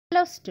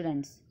Hello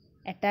students,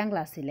 8ാം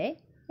ക്ലാസ്സിലെ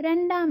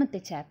രണ്ടാമത്തെ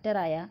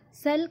ചാപ്റ്ററായ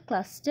cell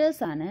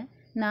clusters ആണ്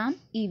നാം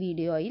ഈ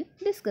വീഡിയോയിൽ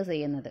ഡിസ്കസ്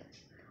ചെയ്യുന്നത്.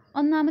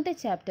 ഒന്നാമത്തെ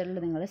ചാപ്റ്ററിൽ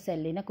നിങ്ങൾ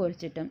സെല്ലിനെ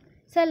കുറിച്ചിട്ടും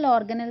സെൽ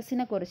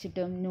ഓർഗനൽസിനെ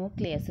കുറിച്ചിട്ടും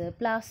ന്യൂക്ലിയസ്,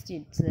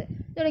 പ്ലാസ്റ്റിഡ്സ്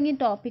തുടങ്ങിയ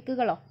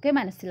ടോപ്പിക്കുകളൊക്കെ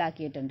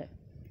മനസ്സിലാക്കിയിട്ടുണ്ട്.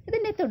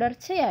 ഇതിൻ്റെ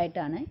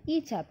തുടർച്ചയായിട്ടാണ് ഈ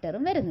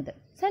ചാപ്റ്ററും വരുന്നത്,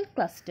 സെൽ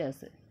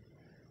ക്ലസ്റ്റേഴ്സ്.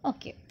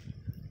 ഓക്കെ,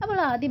 അപ്പോൾ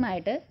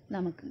ആദ്യമായിട്ട്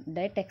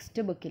നമ്മുടെ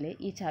ടെക്സ്റ്റ് ബുക്കിൽ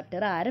ഈ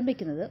ചാപ്റ്റർ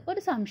ആരംഭിക്കുന്നത്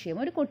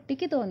ഒരു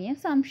കുട്ടിക്ക് തോന്നിയ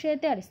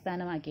സംശയത്തെ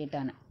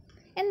അടിസ്ഥാനമാക്കിയിട്ടാണ്.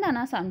 എന്താണ്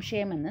ആ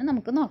സംശയമെന്ന്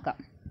നമുക്ക് നോക്കാം.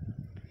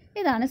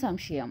 ഇതാണ്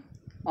സംശയം.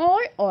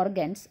 All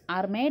organs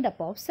are made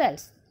up of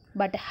cells,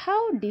 but how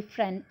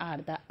different are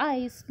the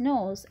ice,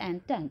 nose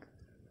and tongue.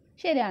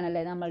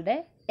 ശരിയാണല്ലേ, നമ്മളുടെ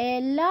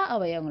എല്ലാ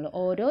അവയവങ്ങളും,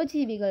 ഓരോ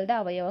ജീവികളുടെ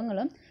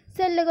അവയവങ്ങളും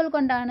സെല്ലുകൾ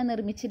കൊണ്ടാണ്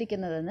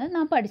നിർമ്മിച്ചിരിക്കുന്നതെന്ന്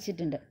നാം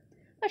പഠിച്ചിട്ടുണ്ട്.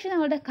 പക്ഷെ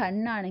നമ്മളുടെ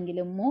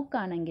കണ്ണാണെങ്കിലും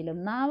മൂക്കാണെങ്കിലും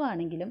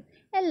നാവാണെങ്കിലും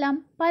എല്ലാം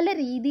പല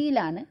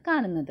രീതിയിലാണ്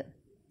കാണുന്നത്.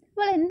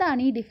 അപ്പോൾ എന്താണ്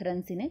ഈ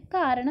ഡിഫറൻസിന്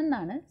കാരണം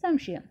എന്നാണ്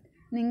സംശയം.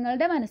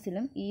 നിങ്ങളുടെ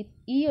മനസ്സിലും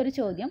ഈ ഒരു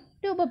ചോദ്യം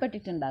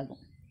രൂപപ്പെട്ടിട്ടുണ്ടാകും.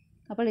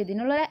 അപ്പോൾ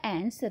ഇതിനുള്ള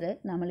ആൻസർ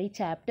നമ്മൾ ഈ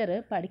ചാപ്റ്റർ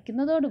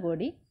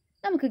പഠിക്കുന്നതോടുകൂടി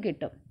നമുക്ക്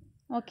കിട്ടും.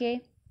 ഓക്കെ,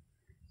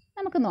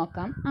 നമുക്ക്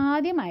നോക്കാം.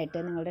 ആദ്യമായിട്ട്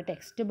നിങ്ങളുടെ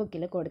ടെക്സ്റ്റ്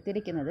ബുക്കിൽ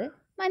കൊടുത്തിരിക്കുന്നത്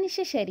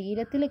മനുഷ്യ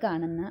ശരീരത്തിൽ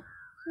കാണുന്ന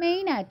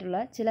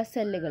മെയിനായിട്ടുള്ള ചില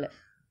സെല്ലുകൾ.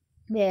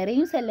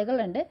 വേറെയും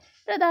സെല്ലുകളുണ്ട്.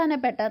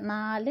 പ്രധാനപ്പെട്ട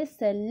 4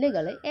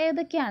 സെല്ലുകൾ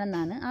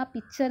ഏതൊക്കെയാണെന്നാണ് ആ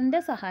പിക്ചറിൻ്റെ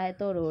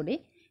സഹായത്തോടുകൂടി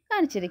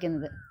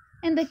കാണിച്ചിരിക്കുന്നത്.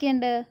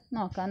 എന്തൊക്കെയുണ്ട്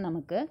നോക്കാം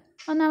നമുക്ക്.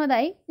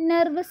 ഒന്നാമതായി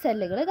നെർവ്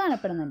സെല്ലുകൾ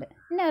കാണപ്പെടുന്നുണ്ട്.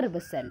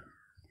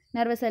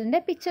 നെർവ് സെല്ലിൻ്റെ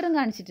പിക്ചറും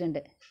കാണിച്ചിട്ടുണ്ട്,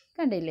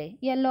 കണ്ടില്ലേ?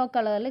 യെല്ലോ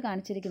കളറിൽ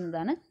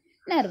കാണിച്ചിരിക്കുന്നതാണ്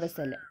നെർവ്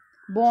സെല്ല്.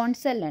 ബോൺ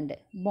സെല്ലുണ്ട്.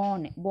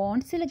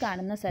 ബോൺസിൽ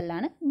കാണുന്ന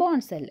സെല്ലാണ് ബോൺ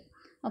സെല്ല്.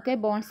 ഓക്കെ,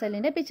 ബോൺ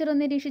സെല്ലിൻ്റെ പിക്ചർ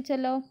ഒന്ന്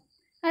നിരീക്ഷിച്ചല്ലോ.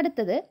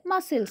 അടുത്തത്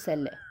മസിൽ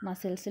സെല്ല്.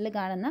 മസിൽസിൽ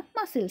കാണുന്ന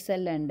മസിൽ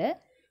സെല്ലുണ്ട്.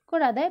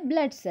 കൂടാതെ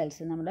ബ്ലഡ്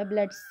സെൽസ്, നമ്മുടെ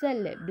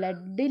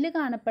ബ്ലഡിൽ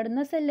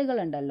കാണപ്പെടുന്ന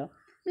സെല്ലുകളുണ്ടല്ലോ,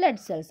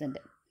 ബ്ലഡ് സെൽസ് ഉണ്ട്.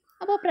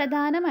 അപ്പോൾ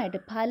പ്രധാനമായിട്ട്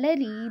പല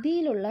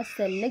രീതിയിലുള്ള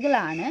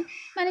സെല്ലുകളാണ്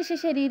മനുഷ്യ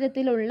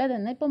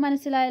ശരീരത്തിലുള്ളതെന്ന് ഇപ്പോൾ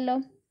മനസ്സിലായല്ലോ.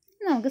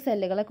 നമുക്ക്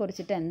സെല്ലുകളെ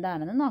കുറിച്ചിട്ട്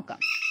എന്താണെന്ന്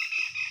നോക്കാം.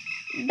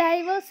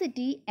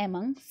 Diversity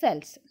among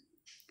cells.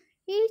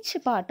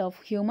 Each part of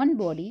human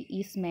body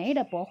is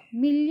made up of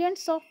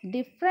millions of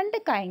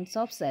different kinds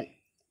of cell.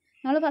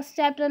 നമ്മൾ ഫസ്റ്റ്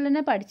ചാപ്റ്ററിൽ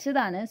തന്നെ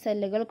പഠിച്ചതാണ്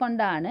സെല്ലുകൾ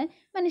കൊണ്ടാണ്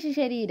മനുഷ്യ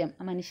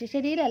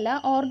ശരീരമല്ല,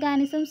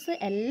 ഓർഗാനിസംസ്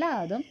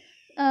എല്ലാതും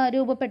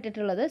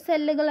രൂപപ്പെട്ടിട്ടുള്ളത്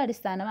സെല്ലുകൾ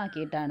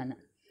അടിസ്ഥാനമാക്കിയിട്ടാണെന്ന്.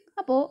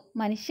 അപ്പോൾ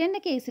മനുഷ്യൻ്റെ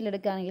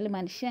കേസിലെടുക്കുകയാണെങ്കിൽ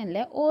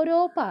മനുഷ്യനിലെ ഓരോ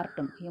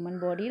പാർട്ടും, ഹ്യൂമൻ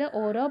ബോഡിയുടെ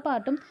ഓരോ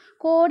പാർട്ടും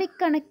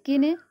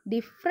കോടിക്കണക്കിന്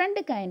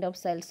ഡിഫറെൻറ്റ് കൈൻഡ് ഓഫ്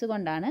സെൽസ്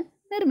കൊണ്ടാണ്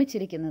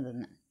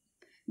നിർമ്മിച്ചിരിക്കുന്നതെന്ന്.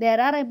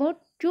 There are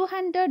about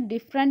 200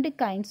 different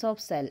kinds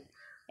of cell.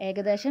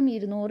 ഏകദേശം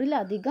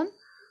 200-ലധികം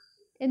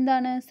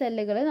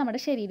സെല്ലുകൾ നമ്മുടെ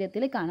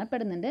ശരീരത്തിൽ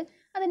കാണപ്പെടുന്നുണ്ട്.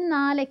 അതിന്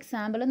 4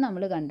 എക്സാമ്പിളും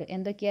നമ്മൾ കണ്ടു.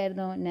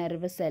 എന്തൊക്കെയായിരുന്നു?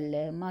 Nerve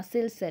cell,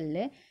 muscle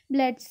cell,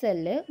 blood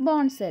cell,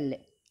 bone cell.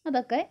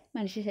 അതൊക്കെ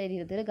മനുഷ്യ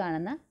ശരീരത്തിൽ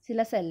കാണുന്ന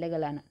ചില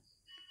സെല്ലുകളാണ്.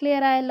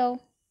 ക്ലിയർ ആയല്ലോ?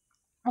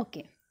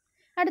 ഓക്കെ,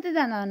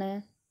 അടുത്തതാണ്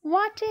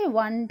what A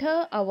wonder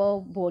our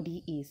body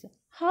is.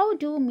 How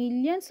do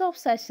millions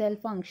of such cell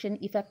function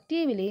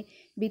effectively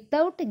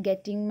without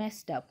getting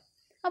messed up.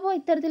 അപ്പോൾ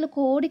ഇത്തരത്തിൽ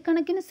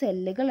കോടിക്കണക്കിന്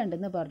സെല്ലുകൾ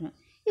ഉണ്ടെന്ന് പറഞ്ഞു.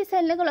 ഈ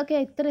സെല്ലുകളൊക്കെ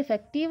ഇത്ര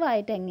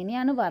ഇഫക്റ്റീവായിട്ട്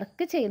എങ്ങനെയാണ്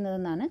വർക്ക്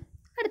ചെയ്യുന്നതെന്നാണ്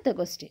അടുത്ത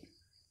ക്വസ്റ്റ്യൻ.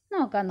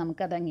 നോക്കാം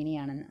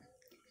നമുക്കതെങ്ങനെയാണെന്ന്.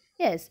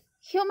 Yes,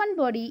 human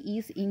body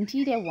is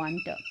interior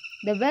wonder.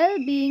 The well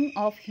being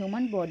of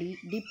human body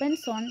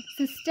depends on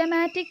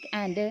systematic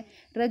and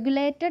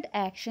regulated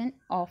action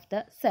of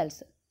the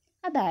cells.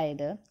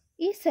 അതായത്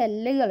ഈ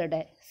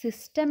സെല്ലുകളുടെ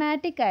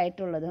സിസ്റ്റമാറ്റിക്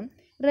ആയിട്ടുള്ളതും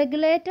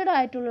റെഗുലേറ്റഡ്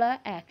ആയിട്ടുള്ള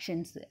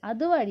ആക്ഷൻസ്,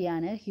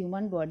 അതുവഴിയാണ്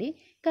ഹ്യൂമൻ ബോഡി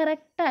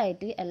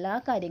കറക്റ്റായിട്ട് എല്ലാ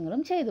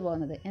കാര്യങ്ങളും ചെയ്തു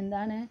പോകുന്നത്.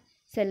 എന്താണ്?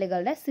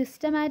 സെല്ലുകളുടെ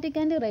സിസ്റ്റമാറ്റിക്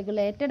ആൻഡ്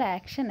റെഗുലേറ്റഡ്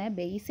ആക്ഷനെ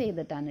ബേസ്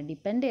ചെയ്തിട്ടാണ്,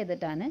 ഡിപ്പെൻഡ്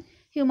ചെയ്തിട്ടാണ്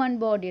ഹ്യൂമൻ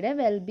ബോഡിയുടെ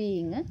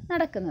വെൽബീയിങ്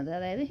നടക്കുന്നത്.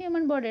 അതായത്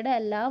ഹ്യൂമൻ ബോഡിയുടെ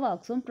എല്ലാ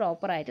വർക്ക്സും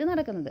പ്രോപ്പറായിട്ട്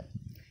നടക്കുന്നത്.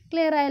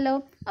 ക്ലിയർ ആയല്ലോ?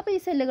 അപ്പോൾ ഈ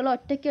സെല്ലുകൾ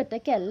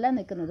ഒറ്റയ്ക്കല്ല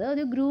നിൽക്കുന്നത്,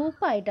 ഒരു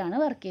ഗ്രൂപ്പായിട്ടാണ്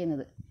വർക്ക്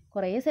ചെയ്യുന്നത്.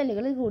 കുറേ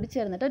സെല്ലുകൾ കൂടി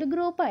ചേർന്നിട്ട് ഒരു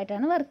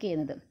ഗ്രൂപ്പായിട്ടാണ് വർക്ക്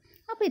ചെയ്യുന്നത്.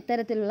 അപ്പോൾ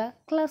ഇത്തരത്തിലുള്ള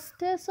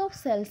ക്ലസ്റ്റേഴ്സ് ഓഫ്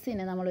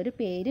സെൽസിനെ നമ്മളൊരു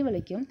പേര്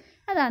വിളിക്കും.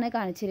 അതാണ്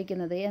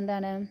കാണിച്ചിരിക്കുന്നത്.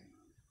 എന്താണ്?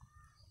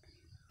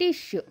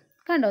 ടിഷ്യൂ.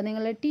 കണ്ടോ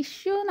നിങ്ങൾ?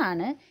 ടിഷ്യൂ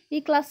എന്നാണ് ഈ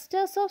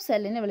ക്ലസ്റ്റേഴ്സ് ഓഫ്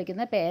സെല്ലിനെ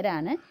വിളിക്കുന്ന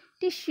പേരാണ്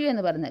ടിഷ്യൂ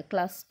എന്ന് പറയുന്നത്.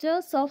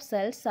 Clusters of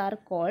cells are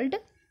called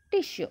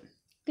tissue.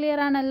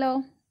 Clear ആണല്ലോ?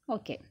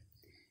 ഓക്കെ,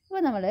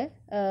 അപ്പോൾ നമ്മൾ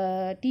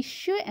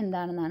ടിഷ്യൂ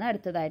എന്താണെന്നാണ്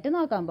അടുത്തതായിട്ട്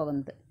നോക്കാൻ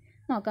പോകുന്നത്.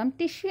 നോക്കാം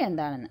ടിഷ്യൂ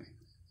എന്താണെന്ന്.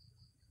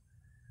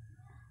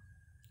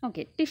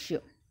 Okay,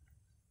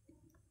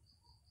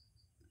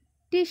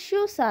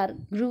 Tissues are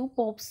group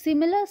of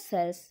similar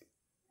cells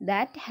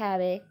that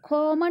have a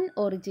common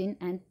origin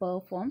and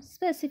perform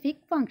specific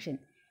function.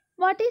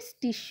 What is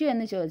tissue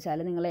എന്ന് ചോദിച്ചാൽ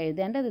നിങ്ങൾ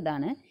എഴുതേണ്ടത്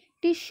ഇതാണ്.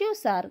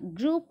 Tissues R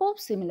group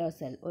of similar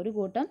cell. ഒരു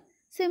കൂട്ടം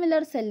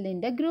സിമിലർ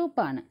സെല്ലിൻ്റെ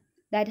ഗ്രൂപ്പാണ്.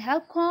 That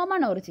have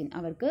common origin.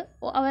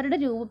 അവരുടെ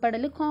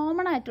രൂപപ്പെടൽ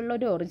കോമൺ ആയിട്ടുള്ള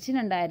ഒരു ഒറിജിൻ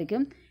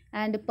ഉണ്ടായിരിക്കും.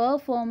 And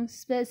perform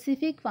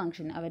specific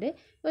function. അവർ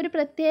ഒരു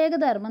പ്രത്യേക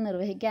ധർമ്മം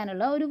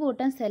നിർവഹിക്കാനുള്ള ഒരു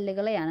കൂട്ടം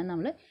സെല്ലുകളെയാണ്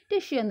നമ്മൾ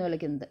ടിഷ്യൂ എന്ന്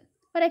വിളിക്കുന്നത്.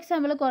 ഫോർ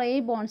എക്സാമ്പിൾ, കുറേ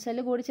ബോൺ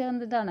സെല്ല് കൂടി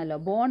ചേർന്നിട്ടാണല്ലോ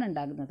ബോൺ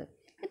ഉണ്ടാകുന്നത്.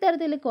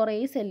 ഇത്തരത്തിൽ കുറേ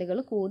സെല്ലുകൾ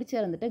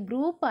കൂടിച്ചേർന്നിട്ട്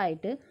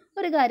ഗ്രൂപ്പായിട്ട്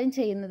ഒരു കാര്യം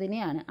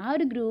ചെയ്യുന്നതിനെയാണ്, ആ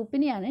ഒരു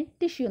ഗ്രൂപ്പിനെയാണ്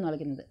ടിഷ്യൂ എന്ന്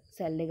വിളിക്കുന്നത്,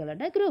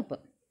 സെല്ലുകളുടെ ഗ്രൂപ്പ്.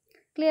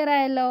 ക്ലിയർ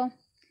ആയല്ലോ?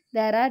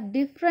 There are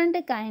different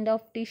kind of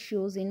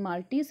tissues in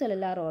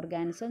multicellular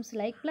organisms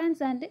like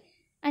plants and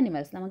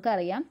animals.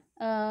 നമുക്കറിയാം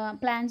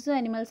പ്ലാന്റ്സും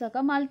അനിമൽസും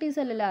ഒക്കെ മൾട്ടി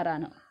സെല്ലുലാർ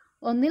ആണ്.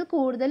 ഒന്നിൽ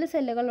കൂടുതൽ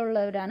സെല്ലുകൾ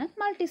ഉള്ളവരാണ്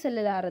മൾട്ടി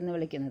സെല്ലുലാർ എന്ന്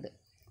വിളിക്കുന്നത്.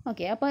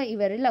 ഓക്കെ, അപ്പോൾ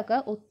ഇവരിലൊക്കെ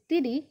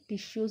ഒത്തിരി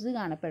ടിഷ്യൂസ്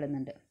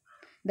കാണപ്പെടുന്നുണ്ട്.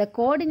 The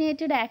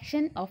coordinated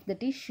action of the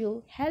tissue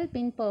help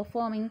in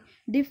performing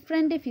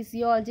different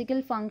physiological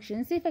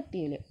functions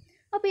effectively.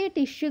 അപ്പോൾ ഈ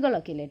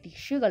ടിഷ്യൂകളൊക്കെ ഇല്ലേ,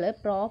 ടിഷ്യൂകൾ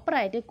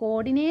പ്രോപ്പറായിട്ട്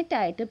കോർഡിനേറ്റ്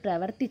ആയിട്ട്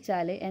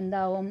പ്രവർത്തിച്ചാൽ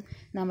എന്താവും,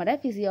 നമ്മുടെ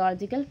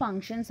ഫിസിയോളജിക്കൽ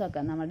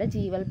ഫങ്ഷൻസൊക്കെ, നമ്മുടെ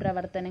ജീവൽ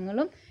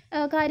പ്രവർത്തനങ്ങളും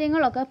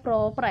കാര്യങ്ങളൊക്കെ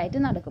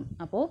പ്രോപ്പറായിട്ട് നടക്കും.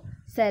 അപ്പോൾ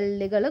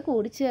സെല്ലുകൾ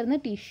കൂടിച്ചേർന്ന്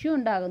ടിഷ്യൂ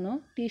ഉണ്ടാകുന്നു.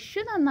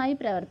 ടിഷ്യൂ നന്നായി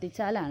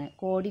പ്രവർത്തിച്ചാലാണ്,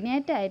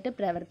 കോർഡിനേറ്റ് ആയിട്ട്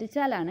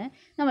പ്രവർത്തിച്ചാലാണ്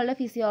നമ്മളുടെ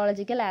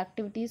ഫിസിയോളജിക്കൽ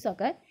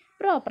ആക്ടിവിറ്റീസൊക്കെ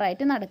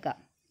പ്രോപ്പറായിട്ട് നടക്കുക.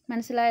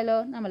 മനസ്സിലായല്ലോ?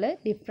 നമ്മൾ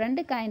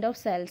ഡിഫറെൻറ്റ് കൈൻഡ്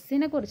ഓഫ്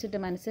സെൽസിനെ കുറിച്ചിട്ട്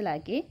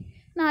മനസ്സിലാക്കി.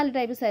 4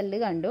 ടൈപ്പ് സെല്ല്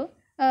കണ്ടു.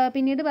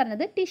 പിന്നീട്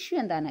പറഞ്ഞത് ടിഷ്യൂ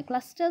എന്താണ്,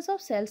 ക്ലസ്റ്റേഴ്സ്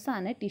ഓഫ് സെൽസ്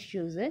ആണ്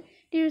ടിഷ്യൂസ്.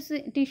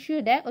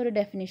 ടിഷ്യൂയുടെ ഒരു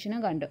ഡെഫിനിഷനും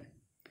കണ്ടു.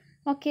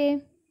 ഓക്കെ,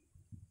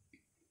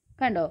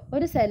 കണ്ടോ?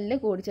 ഒരു സെല്ല്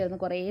കൂടിച്ചേർന്ന്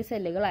കുറേ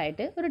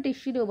സെല്ലുകളായിട്ട് ഒരു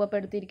ടിഷ്യൂ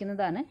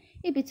രൂപപ്പെടുത്തിയിരിക്കുന്നതാണ്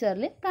ഈ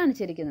പിക്ചറിൽ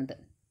കാണിച്ചിരിക്കുന്നത്.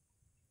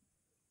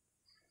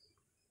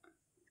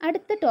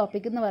 അടുത്ത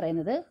ടോപ്പിക് എന്ന്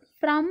പറയുന്നത്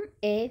ഫ്രം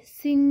എ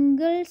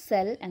സിംഗിൾ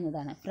സെൽ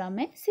എന്നതാണ്. ഫ്രം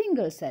എ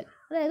സിംഗിൾ സെൽ,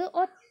 അതായത്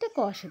ഒറ്റ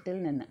കോശത്തിൽ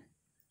നിന്ന്.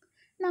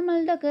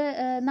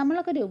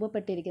 നമ്മളൊക്കെ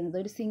രൂപപ്പെട്ടിരിക്കുന്നത്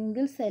ഒരു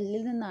സിംഗിൾ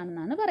സെല്ലിൽ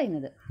നിന്നാണെന്നാണ്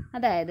പറയുന്നത്.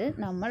 അതായത്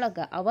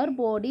നമ്മളൊക്കെ, അവർ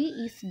body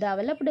is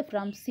developed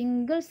from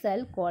single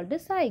cell called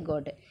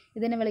zygote.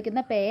 ഇതിനെ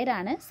വിളിക്കുന്ന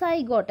പേരാണ്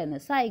സൈഗോട്ട് എന്ന്.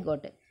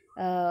 സൈഗോട്ട്,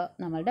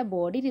 നമ്മളുടെ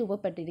ബോഡി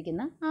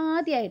രൂപപ്പെട്ടിരിക്കുന്ന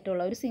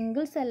ആദ്യമായിട്ടുള്ള ഒരു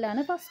സിംഗിൾ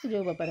സെല്ലാണ് ഫസ്റ്റ്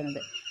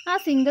രൂപപ്പെടുന്നത്. ആ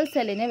സിംഗിൾ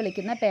സെല്ലിനെ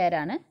വിളിക്കുന്ന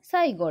പേരാണ്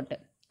സൈഗോട്ട്.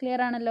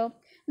 ക്ലിയർ ആണല്ലോ?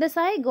 The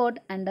zygote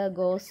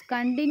undergoes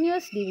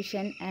continuous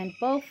division and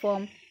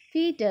perform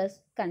features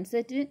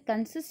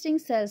consisting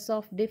cells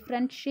of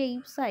different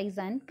shape, size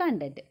and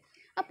content.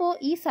 അപ്പോൾ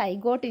ഈ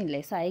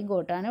സൈഗോട്ടിനില്ലേ,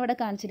 സൈഗോട്ടാണ് ഇവിടെ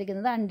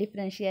കാണിച്ചിരിക്കുന്നത്,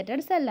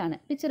 അൺഡിഫറൻഷിയേറ്റഡ് സെല്ലാണ്.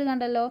 പിക്ചർ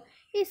കണ്ടല്ലോ?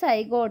 ഈ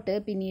സൈഗോട്ട്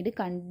പിന്നീട്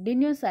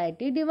കണ്ടിന്യൂസ്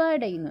ആയിട്ട്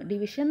ഡിവൈഡ് ചെയ്യുന്നു,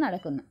 ഡിവിഷൻ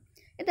നടക്കുന്നു.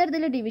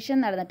 ഇത്തരത്തിൽ ഡിവിഷൻ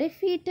നടന്നിട്ട്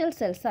ഫീറ്റൽ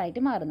സെൽസ്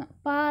ആയിട്ട് മാറുന്നു.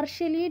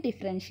 Partially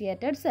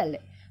differentiated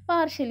cell,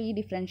 partially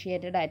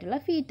differentiated ആയിട്ടുള്ള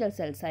ഫീറ്റൽ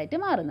സെൽസ് ആയിട്ട്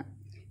മാറുന്നു.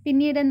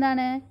 പിന്നീട്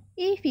എന്താണ്,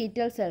 ഈ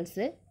ഫീറ്റൽ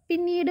സെൽസ്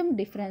പിന്നീടും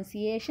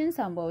ഡിഫറൻസിയേഷൻ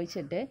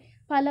സംഭവിച്ചിട്ട്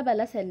പല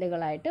പല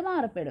സെല്ലുകളായിട്ട്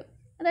മാറപ്പെടും.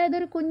 അതായത്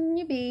ഒരു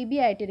കുഞ്ഞ് ബേബി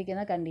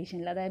ആയിട്ടിരിക്കുന്ന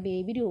കണ്ടീഷനിൽ, അതായത്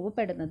ബേബി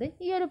രൂപപ്പെടുന്നത്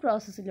ഈ ഒരു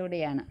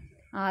പ്രോസസ്സിലൂടെയാണ്.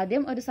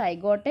 ആദ്യം ഒരു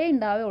സൈഗോട്ടേ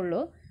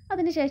ഉണ്ടാവുകയുള്ളൂ.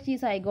 അതിനുശേഷം ഈ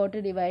സൈഗോട്ട്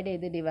ഡിവൈഡ്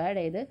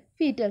ചെയ്ത്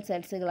ഫീറ്റൽ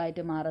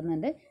സെൽസുകളായിട്ട്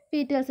മാറുന്നുണ്ട്.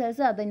 ഫീറ്റൽ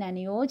സെൽസ് അതിന്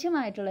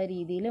അനുയോജ്യമായിട്ടുള്ള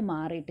രീതിയിൽ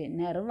മാറിയിട്ട്,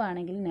 നെർവ്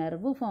ആണെങ്കിൽ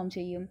നെർവ് ഫോം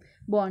ചെയ്യും,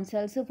 ബോൺ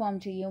സെൽസ് ഫോം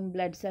ചെയ്യും,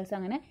 ബ്ലഡ് സെൽസ്,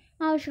 അങ്ങനെ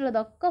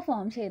ആവശ്യമുള്ളതൊക്കെ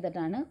ഫോം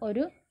ചെയ്തിട്ടാണ്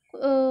ഒരു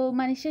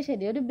മനുഷ്യ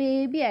ശരീരം ഒരു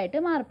ബേബി ആയിട്ട്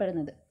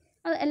മാറപ്പെടുന്നത്.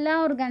 അത് എല്ലാ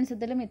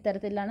ഓർഗാനിസത്തിലും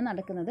ഇത്തരത്തിലാണ്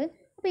നടക്കുന്നത്.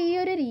 അപ്പോൾ ഈ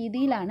ഒരു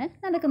രീതിയിലാണ്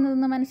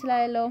നടക്കുന്നതെന്ന്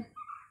മനസ്സിലായല്ലോ?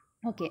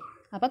 ഓക്കെ,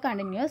 അപ്പോൾ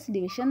കണ്ടിന്യൂസ്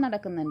ഡിവിഷൻ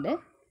നടക്കുന്നുണ്ട്.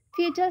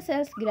 Fetal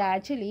cells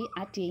gradually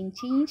attain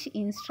change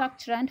in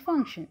structure and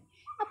function.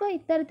 അപ്പോൾ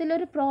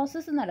ഇത്തരത്തിലൊരു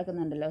പ്രോസസ്സ്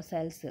നടക്കുന്നുണ്ടല്ലോ.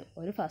 സെൽസ്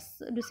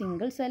ഒരു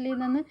സിംഗിൾ സെല്ലിൽ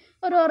നിന്ന്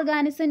ഒരു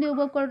ഓർഗാനിസം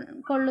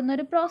കൊള്ളുന്ന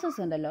ഒരു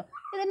പ്രോസസ്സ് ഉണ്ടല്ലോ.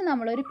 ഇതിന്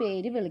നമ്മളൊരു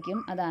പേര്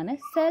വിളിക്കും, അതാണ്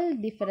സെൽ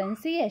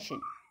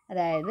ഡിഫറൻസിയേഷൻ.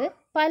 അതായത്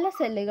പല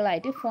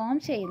സെല്ലുകളായിട്ട് ഫോം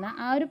ചെയ്യുന്ന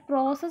ആ ഒരു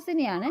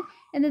പ്രോസസ്സിനെയാണ്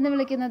എന്തെന്ന്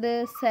വിളിക്കുന്നത്,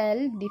 സെൽ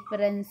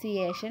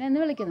ഡിഫറൻസിയേഷൻ എന്ന്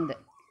വിളിക്കുന്നത്.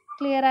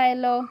 ക്ലിയർ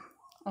ആയല്ലോ?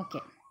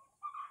 ഓക്കെ,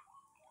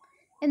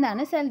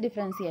 എന്താണ് സെൽ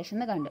ഡിഫറൻസിയേഷൻ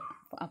എന്ന് കണ്ടു.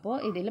 അപ്പോൾ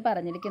ഇതിൽ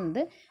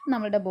പറഞ്ഞിരിക്കുന്നത്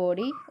നമ്മുടെ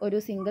ബോഡി ഒരു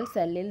സിംഗിൾ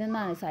സെല്ലിൽ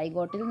നിന്നാണ്,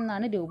 സൈഗോട്ടിൽ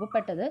നിന്നാണ്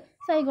രൂപപ്പെട്ടത്.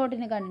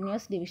 സൈഗോട്ടിന്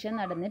കണ്ടിന്യൂസ് ഡിവിഷൻ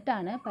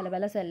നടന്നിട്ടാണ് പല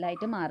പല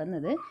സെല്ലായിട്ട്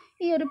മാറുന്നത്.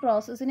 ഈ ഒരു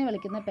പ്രോസസ്സിനെ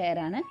വിളിക്കുന്ന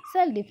പേരാണ്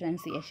സെൽ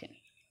ഡിഫറൻസിയേഷൻ.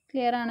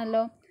 ക്ലിയർ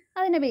ആണല്ലോ?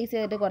 അതിനെ ബേസ്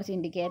ചെയ്തിട്ട് കുറച്ച്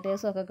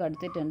ഇൻഡിക്കേറ്റേഴ്സൊക്കെ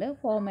കൊടുത്തിട്ടുണ്ട്.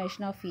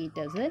 Formation of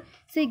foetus,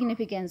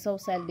 significance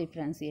of cell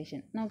differentiation.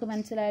 നമുക്ക്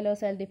മനസ്സിലായല്ലോ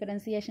സെൽ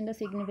ഡിഫറൻസിയേഷൻ്റെ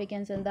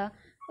സിഗ്നിഫിക്കൻസ് എന്താ?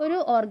 ഒരു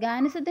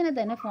ഓർഗാനിസത്തിനെ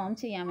തന്നെ ഫോം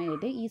ചെയ്യാൻ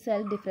വേണ്ടിയിട്ട് ഈ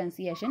സെൽ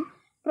ഡിഫറൻസിയേഷൻ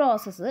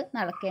പ്രോസസ്സ്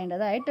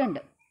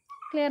നടക്കേണ്ടതായിട്ടുണ്ട്.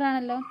 ക്ലിയർ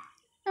ആണല്ലോ?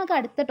 നമുക്ക്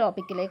അടുത്ത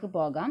ടോപ്പിക്കിലേക്ക്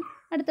പോകാം.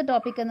 അടുത്ത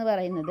ടോപ്പിക് എന്ന്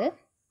പറയുന്നത്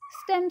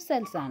സ്റ്റെം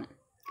സെൽസ് ആണ്.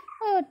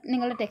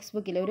 നിങ്ങളുടെ ടെക്സ്റ്റ്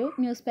ബുക്കിൽ ഒരു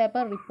ന്യൂസ്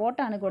പേപ്പർ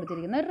റിപ്പോർട്ടാണ്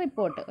കൊടുത്തിരിക്കുന്നത്.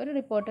 ഒരു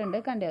റിപ്പോർട്ട് ഉണ്ട്,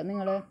 കണ്ടോ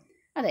നിങ്ങൾ?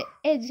 അതെ,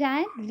 A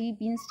giant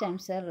leap in stem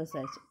cell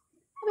research.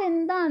 അപ്പോൾ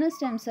എന്താണ്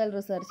സ്റ്റെം സെൽ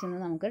റിസർച്ച് എന്ന്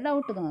നമുക്ക്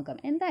ഡൗട്ട് നോക്കാം.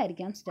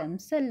 എന്തായിരിക്കാം സ്റ്റെം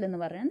സെൽ എന്ന്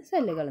പറയുന്ന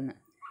സെല്ലുകളെന്ന്?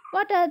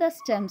 What are the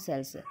stem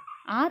cells?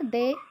 Are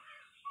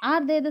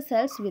they the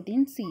cells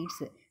within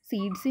seeds?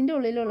 സീഡ്സിൻ്റെ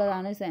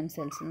ഉള്ളിലുള്ളതാണ് stem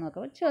cells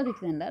എന്നൊക്കെ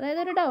ചോദിക്കുന്നുണ്ട്.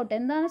 അതായത് ഒരു ഡൗട്ട്,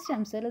 എന്താണ്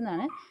സ്റ്റെം സെൽ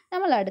എന്നാണ്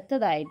നമ്മൾ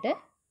അടുത്തതായിട്ട്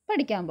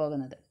പഠിക്കാൻ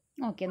പോകുന്നത്.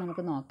 ഓക്കെ,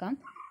 നമുക്ക് നോക്കാം.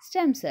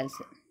 സ്റ്റെം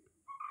സെൽസ്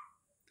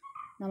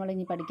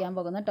നമ്മളിനി പഠിക്കാൻ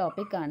പോകുന്ന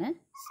ടോപ്പിക്കാണ്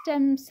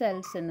സ്റ്റെം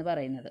സെൽസ് എന്ന്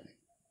പറയുന്നത്.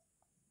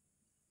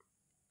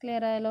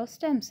 ക്ലിയർ ആയാലോ?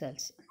 Stem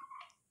cells.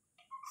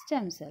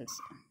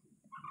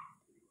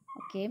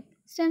 Okay,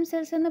 stem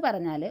cells എന്ന്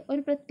പറഞ്ഞാൽ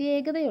ഒരു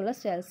പ്രത്യേകതയുള്ള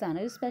സെൽസാണ്,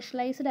 ഒരു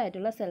സ്പെഷ്യലൈസ്ഡ്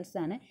ആയിട്ടുള്ള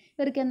സെൽസാണ്.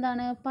 ഇവർക്ക്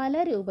എന്താണ്,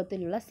 പല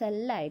രൂപത്തിലുള്ള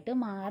സെല്ലായിട്ട്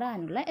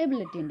മാറാനുള്ള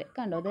എബിലിറ്റി ഉണ്ട്.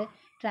 കണ്ടോ? അത്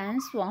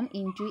transform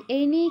in to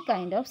any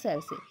kind of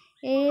cells.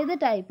 ഏത്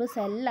ടൈപ്പ്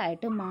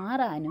സെല്ലായിട്ട്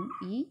മാറാനും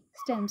ഈ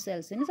സ്റ്റെം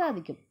സെൽസിന്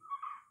സാധിക്കും.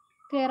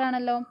 ക്ലിയർ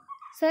ആണല്ലോ?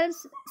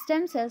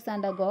 Stem cells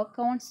undergo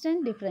constant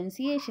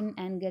differentiation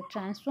and get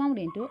transformed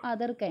into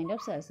other kind of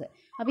cells.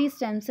 അപ്പോൾ ഈ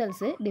സ്റ്റെം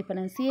സെൽസ്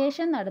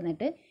ഡിഫറൻസിയേഷൻ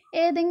നടന്നിട്ട്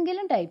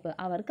ഏതെങ്കിലും ടൈപ്പ്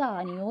അവർക്ക്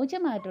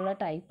അനുയോജ്യമായിട്ടുള്ള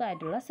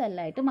ടൈപ്പായിട്ടുള്ള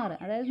സെല്ലായിട്ട് മാറും.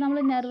 അതായത് നമ്മൾ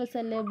nerve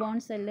cell, bone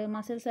cell,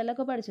 muscle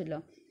സെല്ലൊക്കെ പഠിച്ചല്ലോ.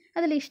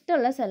 അതിൽ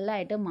ഇഷ്ടമുള്ള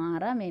സെല്ലായിട്ട്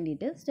മാറാൻ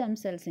വേണ്ടിയിട്ട് സ്റ്റെം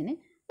സെൽസിന്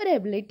ഒരു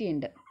എബിലിറ്റി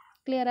ഉണ്ട്.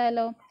 ക്ലിയർ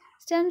ആയല്ലോ?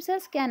 Stem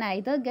cells can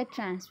either get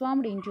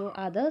transformed in to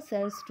other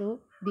cells to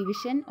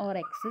division or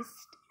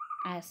exist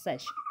as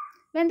such.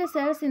 When the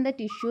cells in the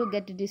tissue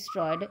get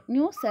destroyed,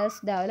 new cells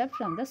develop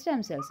from the stem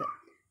cells.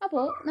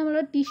 അപ്പോൾ നമ്മൾ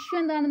tissue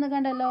എന്താണെന്ന്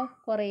കണ്ടല്ലോ,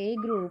 കുറേ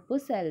group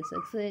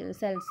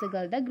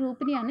സെൽസുകളുടെ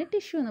ഗ്രൂപ്പിനെയാണ്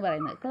tissue എന്ന്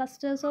പറയുന്നത്,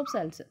 clusters of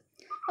cells.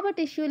 അപ്പോൾ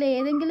ടിഷ്യൂവിൽ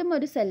ഏതെങ്കിലും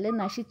ഒരു സെല്ല്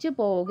നശിച്ചു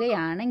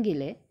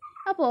പോവുകയാണെങ്കിൽ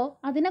അപ്പോൾ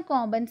അതിനെ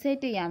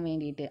കോമ്പൻസേറ്റ് ചെയ്യാൻ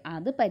വേണ്ടിയിട്ട്,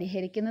 അത്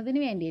പരിഹരിക്കുന്നതിന്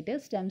വേണ്ടിയിട്ട്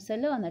സ്റ്റെം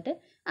സെല്ല് വന്നിട്ട്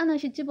ആ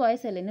നശിച്ചു പോയ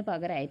സെല്ലിന്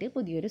പകരമായിട്ട്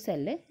പുതിയൊരു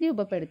cell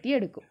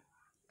രൂപപ്പെടുത്തിയെടുക്കും.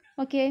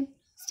 Okay,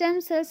 stem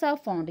cells are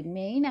found.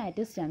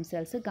 മെയിനായിട്ട് സ്റ്റെം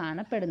സെൽസ്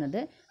കാണപ്പെടുന്നത്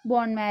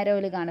ബോൺ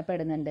മാരോയിൽ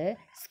കാണപ്പെടുന്നുണ്ട്,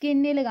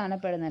 സ്കിന്നിൽ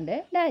കാണപ്പെടുന്നുണ്ട്,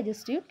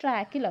 ഡൈജസ്റ്റീവ്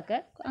ട്രാക്കിലൊക്കെ,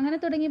 അങ്ങനെ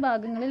തുടങ്ങിയ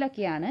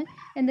ഭാഗങ്ങളിലൊക്കെയാണ്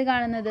എന്ത്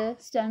കാണുന്നത്,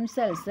 സ്റ്റെം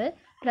സെൽസ്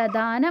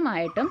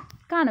പ്രധാനമായിട്ടും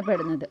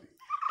കാണപ്പെടുന്നത്.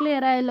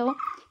 ക്ലിയർ ആയല്ലോ?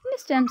 ഇനി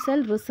സ്റ്റെം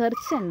സെൽ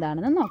റിസർച്ച്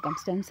എന്താണെന്ന് നോക്കാം.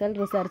 സ്റ്റെം സെൽ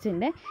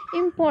റിസർച്ചിൻ്റെ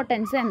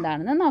ഇമ്പോർട്ടൻസ്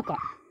എന്താണെന്ന് നോക്കാം.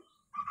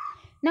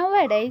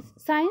 Nowadays,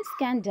 science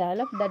can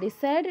develop the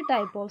desired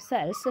type of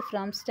cells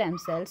from stem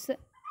cells.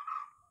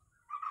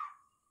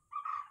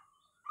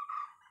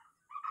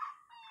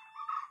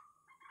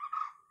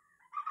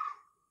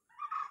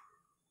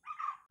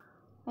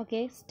 Okay,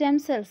 stem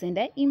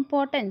സെൽസിൻ്റെ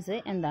importance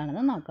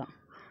എന്താണെന്ന് നോക്കാം.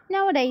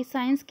 Nowadays,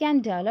 science can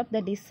develop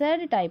the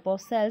desired type of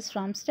cells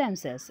from stem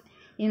cells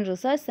in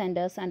research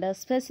centers under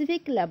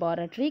specific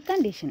laboratory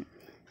condition.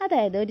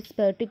 അതായത് ഒരു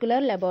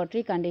particular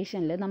laboratory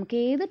കണ്ടീഷനിൽ നമുക്ക്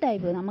ഏത്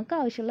type നമുക്ക്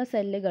ആവശ്യമുള്ള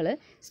സെല്ലുകൾ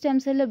സ്റ്റെം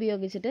സെല്ല്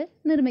ഉപയോഗിച്ചിട്ട്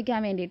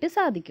നിർമ്മിക്കാൻ വേണ്ടിയിട്ട്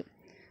സാധിക്കും.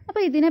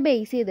 അപ്പോൾ ഇതിനെ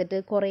ബേസ് ചെയ്തിട്ട്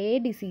കുറേ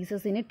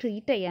ഡിസീസസിന്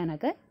ട്രീറ്റ്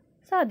ചെയ്യാനൊക്കെ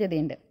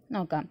സാധ്യതയുണ്ട്.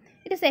 നോക്കാം.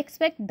 It is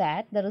expected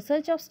that the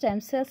research of stem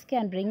cells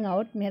can bring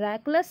out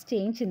miraculous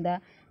change in the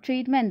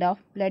treatment of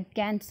blood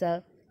cancer,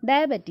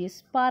 diabetes,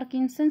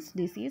 Parkinson's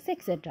disease,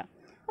 etc.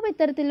 അപ്പോൾ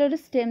ഇത്തരത്തിലൊരു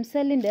സ്റ്റെം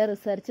സെല്ലിൻ്റെ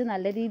റിസർച്ച്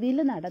നല്ല രീതിയിൽ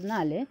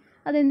നടന്നാൽ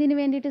അതെന്തിനു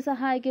വേണ്ടിയിട്ട്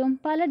സഹായിക്കും?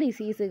 പല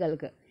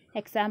ഡിസീസുകൾക്ക്.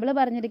 എക്സാമ്പിൾ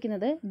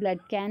പറഞ്ഞിരിക്കുന്നത്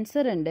ബ്ലഡ്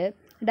ക്യാൻസർ ഉണ്ട്,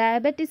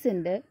 ഡയബറ്റിസ്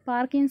ഉണ്ട്,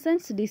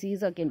 പാർക്കിൻസൺസ്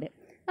ഡിസീസൊക്കെ ഉണ്ട്.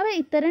 അപ്പോൾ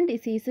ഇത്തരം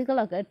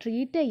ഡിസീസുകളൊക്കെ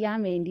ട്രീറ്റ് ചെയ്യാൻ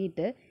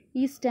വേണ്ടിയിട്ട്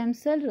ഈ സ്റ്റെം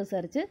സെൽ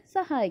റിസർച്ച്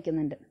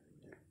സഹായിക്കുന്നുണ്ട്.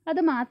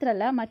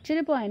 അതുമാത്രമല്ല,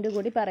 മറ്റൊരു പോയിൻ്റ്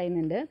കൂടി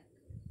പറയുന്നുണ്ട്.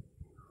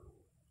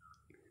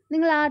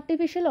 നിങ്ങൾ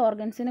ആർട്ടിഫിഷ്യൽ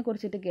ഓർഗൻസിനെ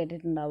കുറിച്ചിട്ട്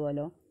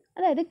കേട്ടിട്ടുണ്ടാവുമല്ലോ.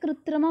 അതായത്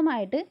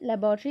കൃത്രിമമായിട്ട്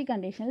ലബോറട്ടറി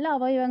കണ്ടീഷനിൽ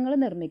അവയവങ്ങൾ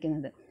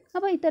നിർമ്മിക്കുന്നത്.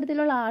 അപ്പോൾ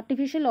ഇത്തരത്തിലുള്ള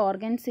ആർട്ടിഫിഷ്യൽ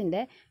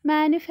ഓർഗൻസിൻ്റെ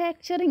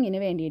മാനുഫാക്ചറിങ്ങിന്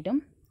വേണ്ടിയിട്ടും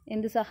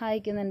എന്ത്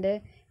സഹായിക്കുന്നുണ്ട്?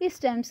 ഈ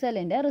സ്റ്റെം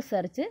സെല്ലിൻ്റെ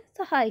റിസർച്ച്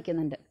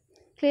സഹായിക്കുന്നുണ്ട്.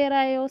 ക്ലിയർ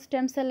ആയോ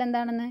സ്റ്റെം സെൽ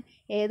എന്താണെന്ന്?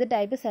 ഏത്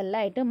ടൈപ്പ്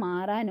സെല്ലായിട്ട്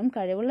മാറാനും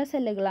കഴിവുള്ള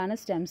സെല്ലുകളാണ്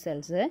സ്റ്റെം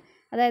സെൽസ്.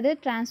 അതായത്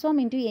transform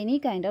in to any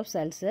kind of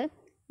cells.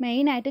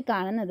 മെയിനായിട്ട്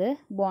കാണുന്നത്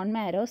ബോൺ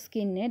മാരോ,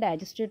 സ്കിന്ന്,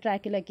 ഡൈജസ്റ്റീവ്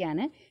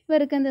ട്രാക്കിലൊക്കെയാണ്.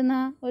 ഇവർക്ക് എന്തെന്നാ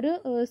ഒരു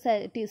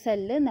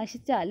സെല്ല്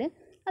നശിച്ചാൽ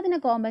അതിനെ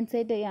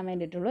കോമ്പൻസേറ്റ് ചെയ്യാൻ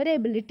വേണ്ടിയിട്ടുള്ള ഒരു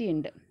എബിലിറ്റി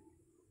ഉണ്ട്.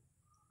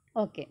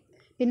 ഓക്കെ,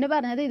 പിന്നെ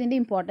പറഞ്ഞത് ഇതിൻ്റെ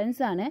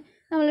ഇമ്പോർട്ടൻസ് ആണ്.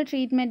 നമ്മൾ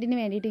ട്രീറ്റ്മെൻറ്റിന്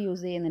വേണ്ടിയിട്ട്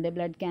യൂസ് ചെയ്യുന്നുണ്ട്.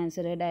 Blood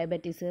cancer,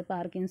 diabetes,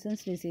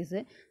 Parkinson's disease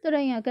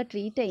തുടങ്ങിയൊക്കെ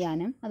treat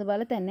ചെയ്യാനും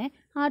അതുപോലെ തന്നെ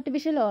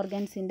ആർട്ടിഫിഷ്യൽ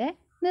ഓർഗൻസിൻ്റെ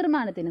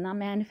നിർമ്മാണത്തിന്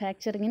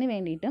മാനുഫാക്ചറിങ്ങിന്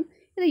വേണ്ടിയിട്ടും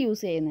ഇത്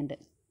യൂസ് ചെയ്യുന്നുണ്ട്.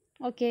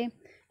 ഓക്കെ,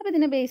 അപ്പോൾ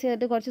ഇതിനെ ബേസ്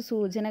ചെയ്തിട്ട് കുറച്ച്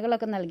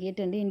സൂചനകളൊക്കെ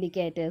നൽകിയിട്ടുണ്ട്,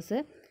 indicators.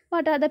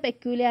 What are the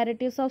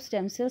peculiarities of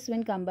stem cells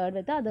when compared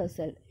with other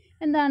cell?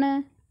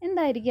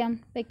 എന്തായിരിക്കാം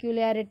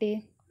പെക്യൂലിയാരിറ്റി?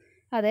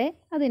 അതെ,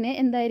 അതിന്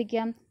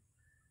എന്തായിരിക്കാം?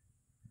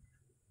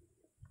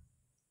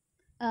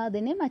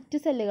 അതിന് മറ്റ്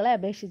സെല്ലുകളെ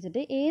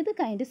അപേക്ഷിച്ചിട്ട് ഏത്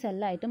കൈൻഡ്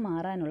സെല്ലായിട്ട്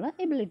മാറാനുള്ള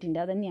എബിലിറ്റി ഉണ്ട്.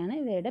 അതുതന്നെയാണ്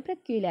ഇവയുടെ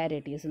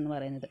പെക്യൂലിയാരിറ്റീസ് എന്ന്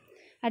പറയുന്നത്.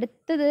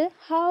 അടുത്തത്,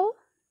 how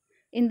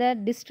in the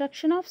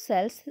destruction of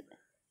cells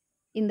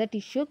in the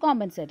tissue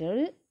compensate.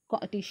 ഒരു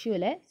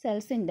ടിഷ്യൂവിലെ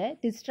സെൽസിൻ്റെ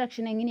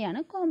ഡിസ്ട്രക്ഷൻ എങ്ങനെയാണ്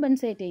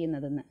കോമ്പൻസേറ്റ്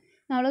ചെയ്യുന്നതെന്ന്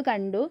നമ്മൾ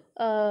കണ്ടു.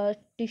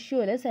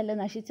 ടിഷ്യൂവിൽ സെല്ല്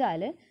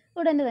നശിച്ചാൽ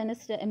ഉടനെ തന്നെ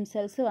സ്റ്റെം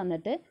സെൽസ്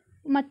വന്നിട്ട്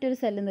മറ്റൊരു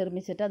സെല്ല്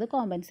നിർമ്മിച്ചിട്ട് അത്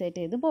കോമ്പൻസേറ്റ്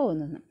ചെയ്ത്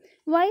പോകുന്നു.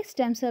 Y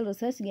stem cell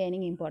research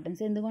gaining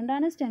importance?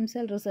 എന്തുകൊണ്ടാണ് സ്റ്റെം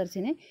സെൽ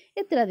റിസർച്ചിന്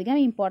ഇത്രയധികം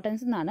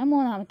ഇമ്പോർട്ടൻസ് എന്നാണ്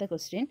മൂന്നാമത്തെ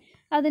ക്വസ്റ്റ്യൻ.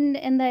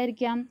 അതിൻ്റെ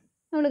എന്തായിരിക്കാം?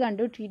 നമ്മൾ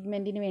കണ്ടു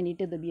ട്രീറ്റ്മെൻറ്റിന്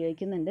വേണ്ടിയിട്ട് ഇത്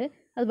ഉപയോഗിക്കുന്നുണ്ട്.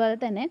 അതുപോലെ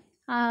തന്നെ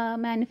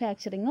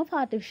മാനുഫാക്ചറിങ് ഓഫ്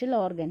ആർട്ടിഫിഷ്യൽ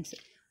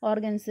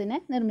ഓർഗൻസിനെ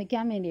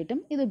നിർമ്മിക്കാൻ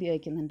വേണ്ടിയിട്ടും ഇത്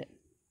ഉപയോഗിക്കുന്നുണ്ട്.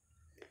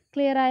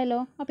 ക്ലിയർ ആയല്ലോ?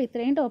 അപ്പോൾ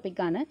ഇത്രയും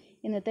ടോപ്പിക്കാണ്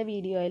ഇന്നത്തെ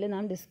വീഡിയോയിൽ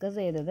നാം ഡിസ്കസ്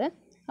ചെയ്തത്.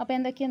 അപ്പോൾ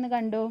എന്തൊക്കെയെന്ന്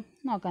കണ്ടു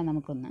നോക്കാം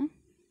നമുക്കൊന്ന്.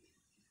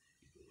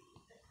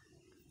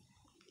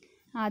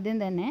 ആദ്യം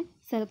തന്നെ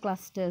സെൽ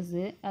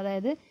ക്ലസ്റ്റേഴ്സ്,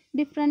 അതായത്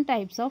ഡിഫറെൻറ്റ്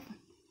ടൈപ്സ്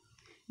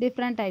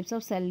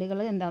ഓഫ് സെല്ലുകൾ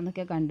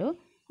എന്താണെന്നൊക്കെ കണ്ടു.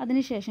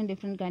 അതിനുശേഷം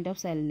ഡിഫറെൻറ്റ് കൈൻഡ്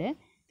ഓഫ് സെല്ല്.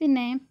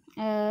 പിന്നെ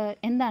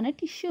എന്താണ്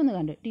ടിഷ്യൂ എന്ന്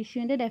കണ്ടു.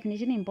 ടിഷ്യൂവിൻ്റെ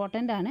ഡെഫിനിഷൻ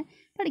ഇമ്പോർട്ടൻ്റ് ആണ്,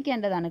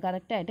 പഠിക്കേണ്ടതാണ്,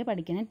 കറക്റ്റായിട്ട്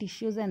പഠിക്കണം.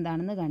 ടിഷ്യൂസ്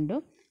എന്താണെന്ന് കണ്ടു.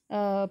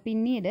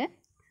 പിന്നീട്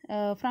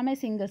from A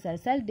single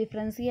cell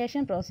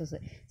differentiation process,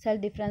 cell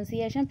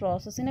differentiation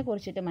പ്രോസസ്സിനെ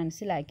കുറിച്ചിട്ട്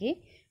മനസ്സിലാക്കി.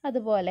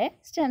 അതുപോലെ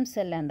സ്റ്റെം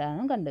സെൽ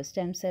എന്താണെന്നും കണ്ടു.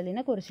 സ്റ്റെം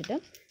സെല്ലിനെ കുറിച്ചിട്ട്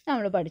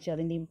നമ്മൾ പഠിച്ചു,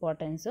 അതിൻ്റെ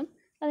ഇമ്പോർട്ടൻസും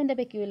അതിൻ്റെ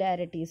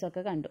പെക്യുലാരിറ്റീസും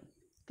ഒക്കെ കണ്ടു.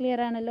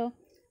 ക്ലിയർ ആണല്ലോ?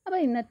 അപ്പോൾ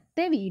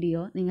ഇന്നത്തെ വീഡിയോ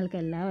നിങ്ങൾക്ക്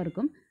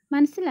എല്ലാവർക്കും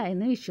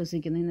മനസ്സിലായെന്ന്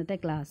വിശ്വസിക്കുന്നു. ഇന്നത്തെ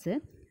ക്ലാസ്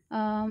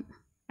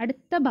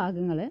അടുത്ത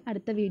ഭാഗങ്ങൾ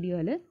അടുത്ത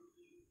വീഡിയോയിൽ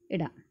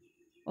ഇടാം.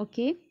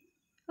 ഓക്കെ,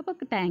 അപ്പോൾ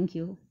താങ്ക്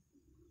യു.